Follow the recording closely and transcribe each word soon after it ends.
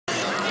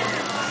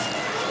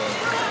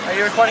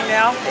you recording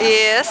now?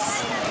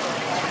 Yes.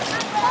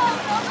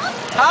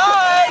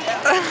 Hi!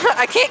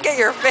 I can't get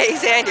your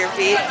face and your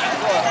feet.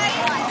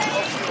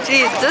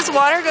 Jeez, this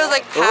water goes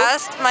like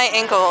past my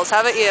ankles.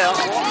 How about you?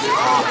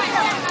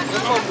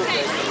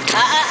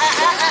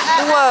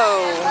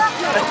 Whoa.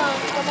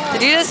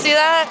 Did you just see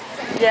that?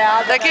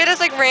 Yeah. That kid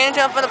just like ran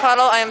into up in the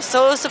puddle. I am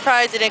so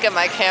surprised he didn't get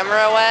my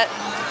camera wet.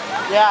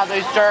 Yeah,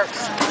 those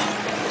jerks.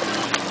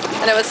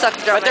 And it would suck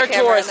to drop but my they're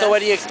camera. tourists, so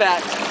what do you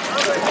expect?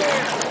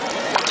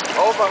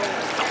 Over.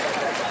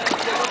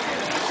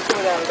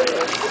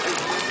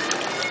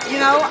 You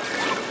know,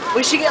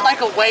 we should get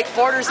like a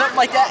wakeboard or something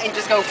like that and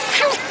just go.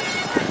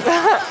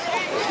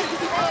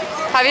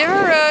 Have you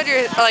ever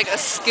rode like a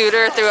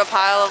scooter through a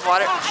pile of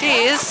water?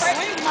 Jeez.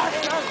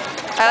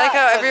 I like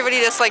how everybody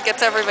just like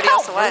gets everybody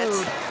else wet.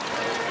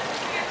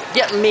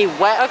 Getting me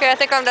wet. Okay, I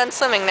think I'm done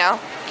swimming now.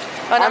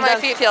 Oh, now my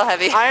feet feel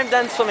heavy. I am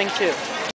done swimming too.